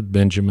lawyer was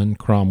Benjamin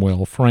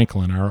Cromwell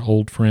Franklin, our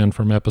old friend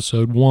from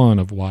episode 1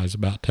 of Wise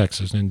About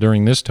Texas. And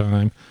during this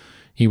time,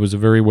 he was a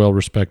very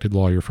well-respected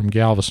lawyer from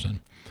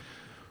Galveston.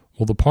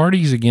 Well, the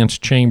parties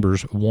against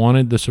Chambers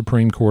wanted the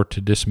Supreme Court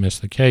to dismiss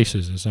the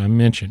cases, as I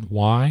mentioned.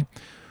 Why?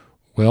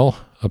 Well,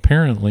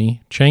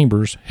 apparently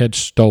Chambers had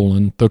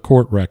stolen the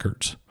court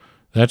records.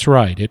 That's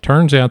right. It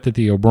turns out that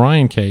the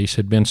O'Brien case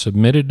had been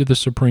submitted to the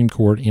Supreme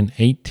Court in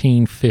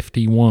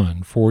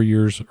 1851, 4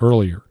 years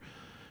earlier.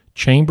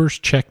 Chambers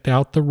checked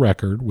out the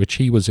record, which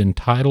he was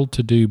entitled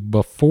to do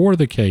before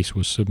the case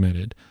was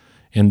submitted,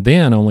 and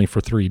then only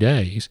for 3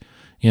 days.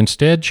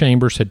 Instead,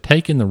 Chambers had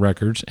taken the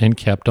records and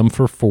kept them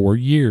for 4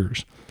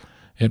 years.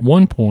 At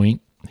one point,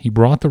 he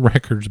brought the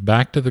records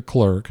back to the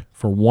clerk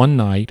for one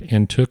night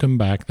and took them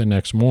back the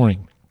next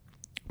morning.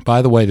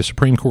 By the way, the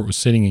Supreme Court was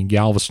sitting in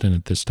Galveston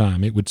at this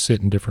time. It would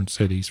sit in different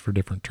cities for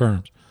different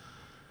terms.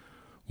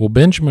 Well,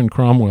 Benjamin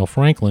Cromwell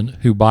Franklin,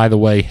 who, by the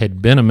way,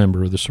 had been a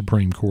member of the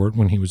Supreme Court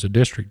when he was a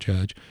district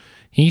judge,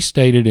 he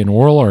stated in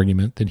oral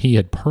argument that he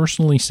had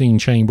personally seen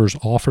Chambers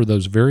offer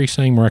those very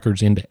same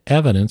records into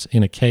evidence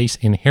in a case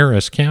in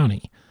Harris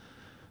County.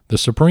 The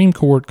Supreme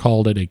Court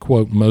called it a,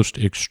 quote, most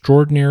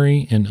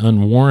extraordinary and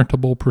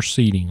unwarrantable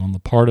proceeding on the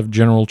part of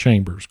General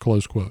Chambers,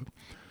 close quote.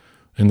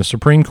 And the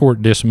Supreme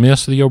Court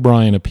dismissed the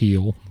O'Brien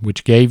appeal,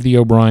 which gave the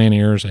O'Brien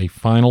heirs a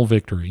final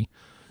victory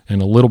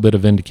and a little bit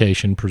of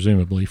vindication,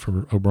 presumably,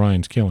 for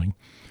O'Brien's killing.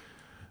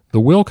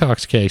 The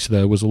Wilcox case,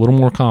 though, was a little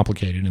more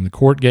complicated, and the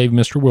court gave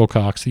Mr.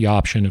 Wilcox the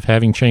option of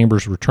having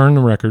Chambers return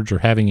the records or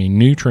having a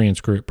new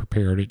transcript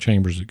prepared at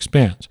Chambers'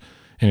 expense,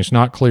 and it's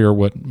not clear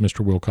what Mr.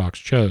 Wilcox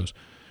chose.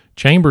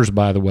 Chambers,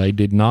 by the way,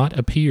 did not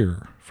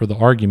appear for the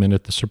argument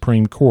at the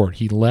Supreme Court.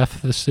 He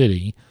left the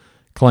city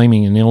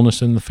claiming an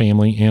illness in the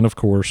family and, of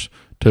course,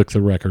 took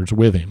the records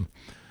with him.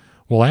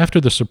 Well, after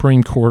the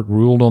Supreme Court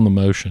ruled on the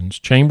motions,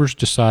 Chambers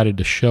decided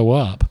to show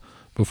up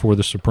before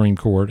the Supreme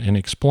Court and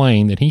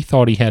explain that he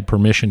thought he had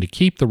permission to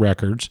keep the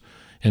records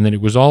and that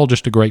it was all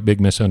just a great big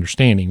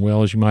misunderstanding.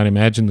 Well, as you might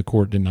imagine, the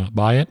court did not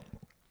buy it.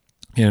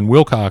 And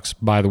Wilcox,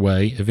 by the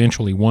way,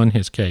 eventually won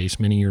his case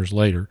many years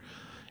later,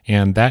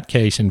 and that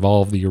case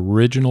involved the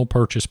original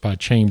purchase by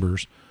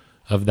Chambers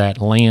of that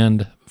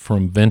land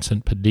from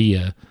Vincent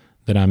Padilla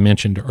that I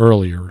mentioned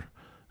earlier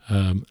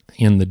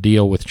in the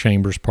deal with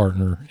Chambers'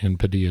 partner and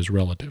Padilla's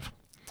relative.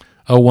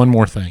 Oh, one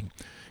more thing.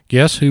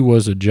 Guess who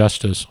was a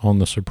justice on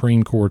the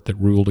Supreme Court that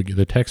ruled,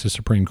 the Texas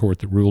Supreme Court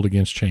that ruled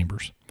against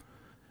Chambers?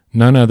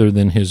 None other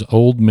than his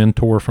old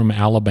mentor from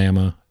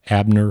Alabama,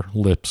 Abner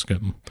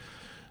Lipscomb.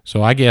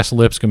 So I guess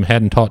Lipscomb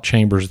hadn't taught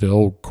Chambers the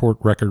old court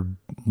record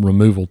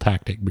removal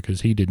tactic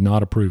because he did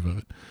not approve of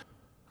it.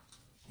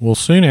 Well,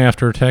 soon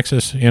after,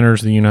 Texas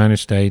enters the United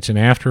States, and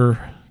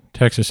after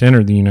Texas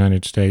entered the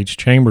United States,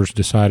 Chambers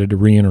decided to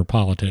re-enter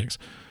politics.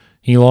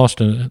 He lost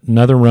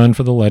another run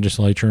for the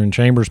legislature, and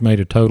Chambers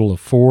made a total of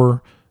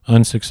 4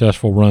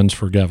 unsuccessful runs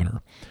for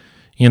governor.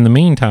 In the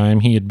meantime,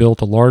 he had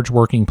built a large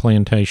working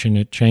plantation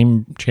at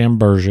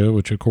Chambersia,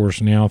 which, of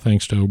course, now,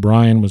 thanks to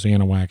O'Brien, was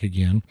Anahuac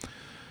again.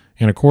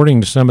 And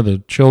according to some of the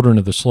children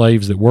of the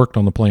slaves that worked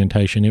on the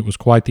plantation, it was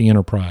quite the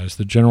enterprise.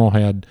 The general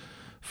had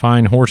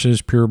fine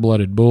horses,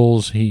 pure-blooded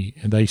bulls.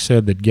 They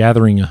said that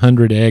gathering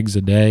 100 eggs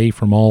a day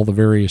from all the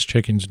various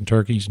chickens and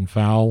turkeys and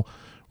fowl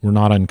were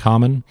not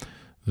uncommon.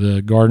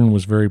 The garden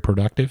was very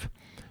productive,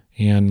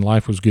 and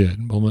life was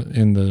good. Well,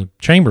 and the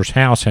Chambers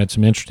house had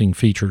some interesting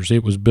features.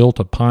 It was built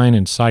of pine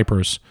and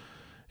cypress,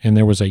 and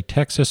there was a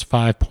Texas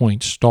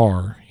 5-point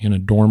star in a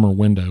dormer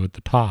window at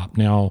the top.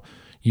 Now,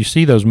 you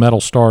see those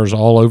metal stars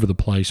all over the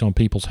place on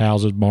people's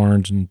houses,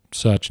 barns, and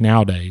such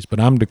nowadays, but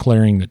I'm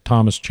declaring that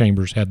Thomas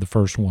Chambers had the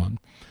first one.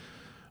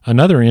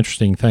 Another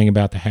interesting thing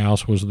about the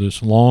house was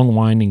this long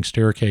winding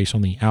staircase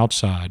on the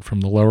outside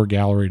from the lower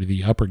gallery to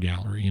the upper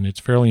gallery, and it's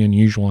fairly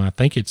unusual, and I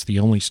think it's the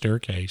only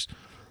staircase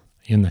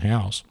in the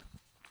house.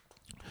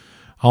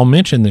 I'll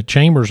mention that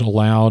Chambers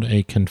allowed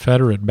a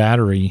Confederate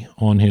battery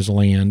on his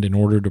land in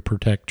order to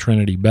protect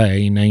Trinity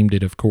Bay. He named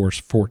it, of course,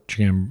 Fort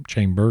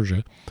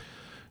Chambersia.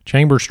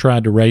 Chambers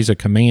tried to raise a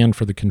command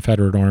for the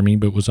Confederate Army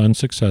but was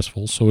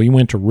unsuccessful, so he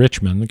went to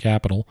Richmond, the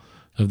capital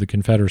of the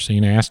Confederacy,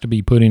 and asked to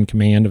be put in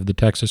command of the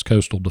Texas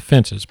coastal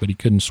defenses, but he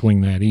couldn't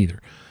swing that either.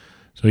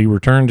 So he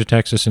returned to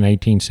Texas in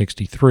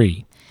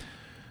 1863.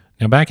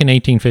 Now, back in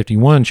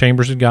 1851,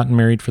 Chambers had gotten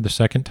married for the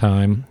second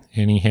time,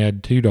 and he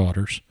had 2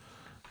 daughters,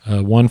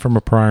 one from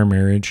a prior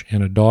marriage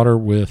and a daughter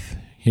with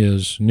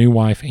his new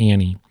wife,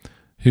 Annie,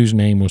 whose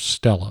name was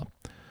Stella.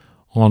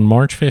 On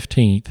March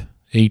 15th,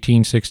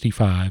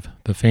 1865,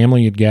 the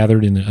family had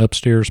gathered in the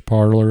upstairs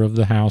parlor of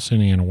the house in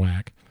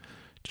Anahuac.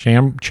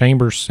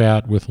 Chambers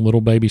sat with little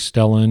baby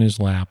Stella in his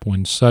lap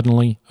when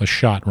suddenly a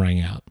shot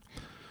rang out.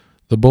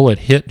 The bullet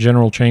hit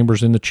General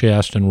Chambers in the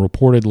chest and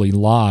reportedly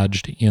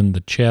lodged in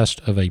the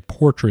chest of a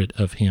portrait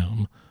of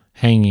him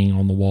hanging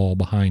on the wall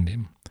behind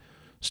him.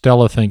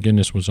 Stella, thank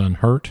goodness, was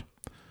unhurt,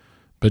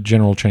 but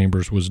General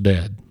Chambers was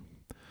dead.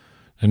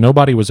 And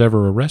nobody was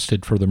ever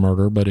arrested for the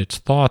murder, but it's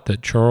thought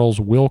that Charles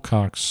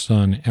Wilcox's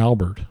son,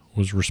 Albert,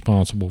 was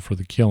responsible for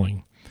the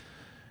killing.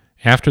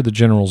 After the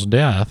general's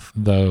death,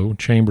 though,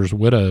 Chambers'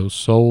 widow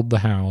sold the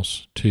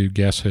house to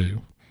guess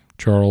who?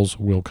 Charles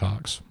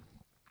Wilcox.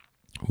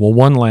 Well,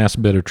 one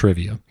last bit of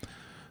trivia.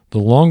 The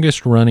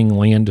longest-running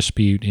land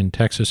dispute in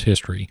Texas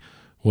history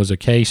was a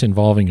case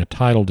involving a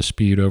title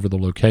dispute over the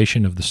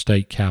location of the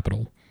state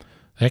capitol.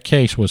 That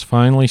case was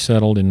finally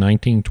settled in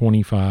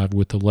 1925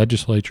 with the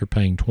legislature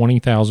paying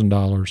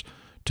 $20,000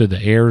 to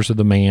the heirs of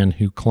the man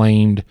who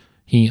claimed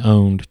he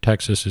owned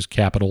Texas's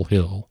Capitol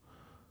Hill,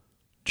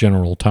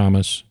 General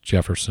Thomas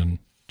Jefferson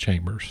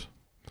Chambers.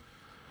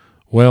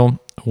 Well,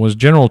 was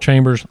General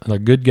Chambers a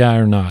good guy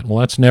or not? Well,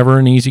 that's never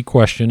an easy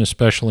question,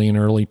 especially in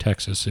early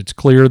Texas. It's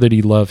clear that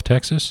he loved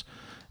Texas,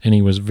 and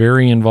he was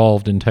very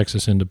involved in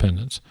Texas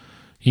independence.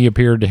 He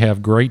appeared to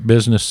have great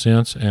business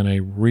sense and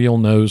a real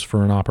nose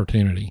for an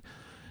opportunity.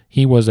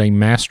 He was a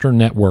master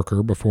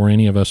networker before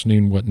any of us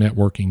knew what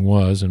networking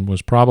was, and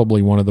was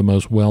probably one of the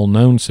most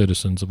well-known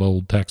citizens of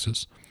old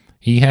Texas.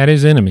 He had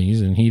his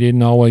enemies, and he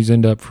didn't always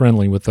end up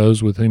friendly with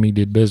those with whom he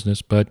did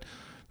business, but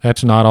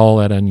that's not all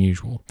that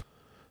unusual.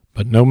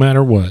 But no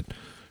matter what,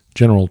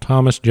 General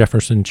Thomas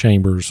Jefferson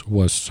Chambers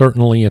was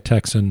certainly a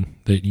Texan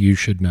that you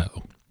should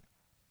know.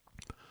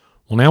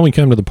 Well, now we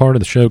come to the part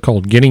of the show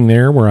called Getting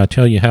There, where I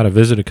tell you how to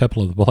visit a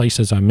couple of the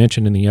places I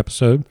mentioned in the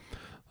episode.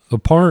 The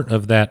part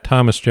of that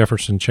Thomas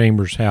Jefferson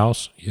Chambers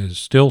house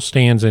still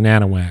stands in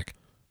Anahuac.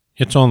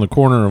 It's on the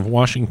corner of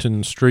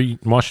Washington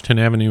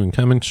Avenue and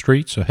Cummings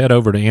Street, so head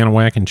over to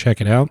Anahuac and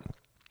check it out.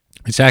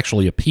 It's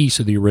actually a piece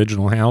of the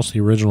original house.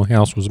 The original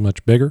house was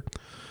much bigger.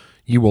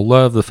 You will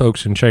love the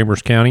folks in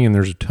Chambers County, and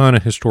there's a ton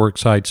of historic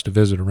sites to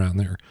visit around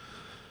there.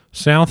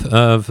 South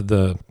of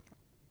the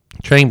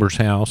Chambers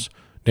house,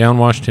 down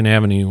Washington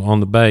Avenue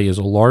on the bay, is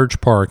a large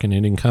park, and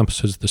it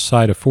encompasses the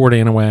site of Fort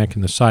Anahuac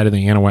and the site of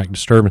the Anahuac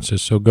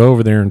disturbances. So go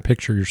over there and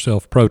picture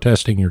yourself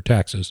protesting your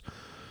taxes,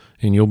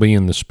 and you'll be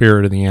in the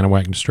spirit of the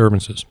Anahuac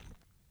disturbances.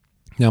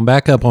 Now,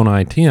 back up on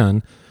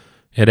I-10,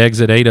 at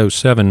exit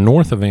 807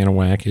 north of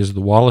Anahuac is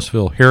the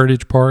Wallaceville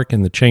Heritage Park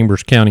and the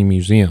Chambers County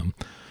Museum.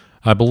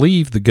 I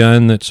believe the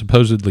gun that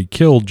supposedly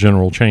killed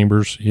General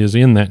Chambers is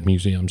in that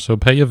museum, so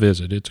pay a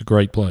visit. It's a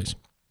great place.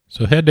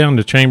 So head down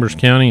to Chambers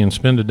County and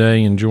spend a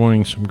day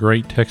enjoying some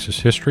great Texas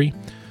history.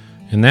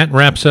 And that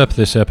wraps up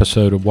this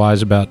episode of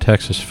Wise About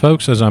Texas.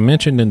 Folks, as I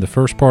mentioned in the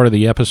first part of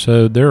the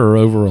episode, there are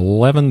over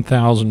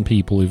 11,000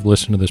 people who've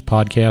listened to this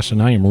podcast,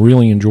 and I am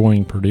really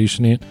enjoying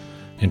producing it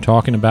and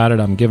talking about it.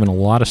 I'm giving a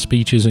lot of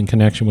speeches in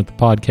connection with the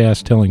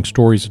podcast, telling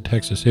stories of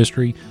Texas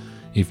history.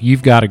 If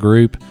you've got a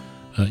group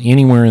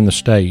anywhere in the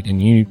state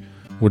and you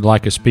would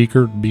like a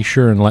speaker, be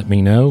sure and let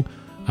me know.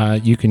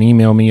 You can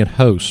email me at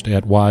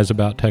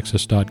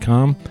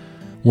host@wiseabouttexas.com.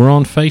 We're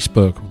on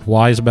Facebook,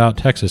 Wise About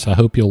Texas. I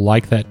hope you'll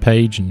like that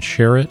page and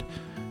share it.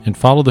 And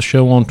follow the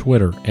show on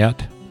Twitter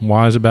at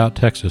Wise About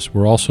Texas.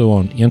 We're also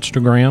on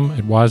Instagram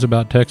at Wise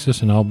About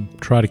Texas, and I'll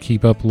try to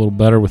keep up a little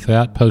better with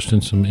that,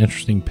 posting some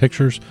interesting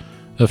pictures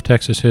of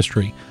Texas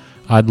history.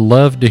 I'd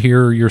love to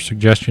hear your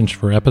suggestions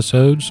for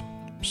episodes,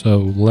 so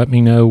let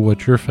me know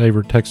what your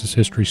favorite Texas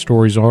history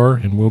stories are,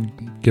 and we'll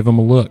give them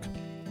a look.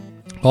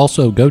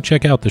 Also, go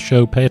check out the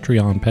show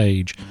Patreon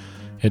page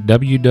at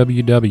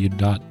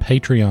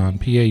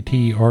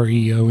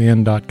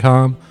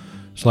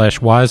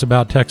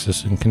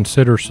www.patreon.com/wiseabouttexas and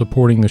consider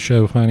supporting the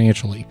show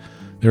financially.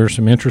 There are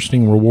some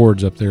interesting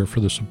rewards up there for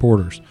the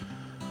supporters.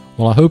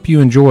 Well, I hope you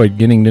enjoyed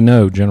getting to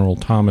know General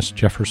Thomas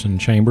Jefferson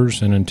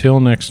Chambers, and until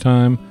next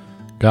time,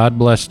 God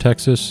bless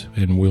Texas,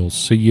 and we'll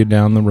see you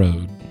down the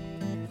road.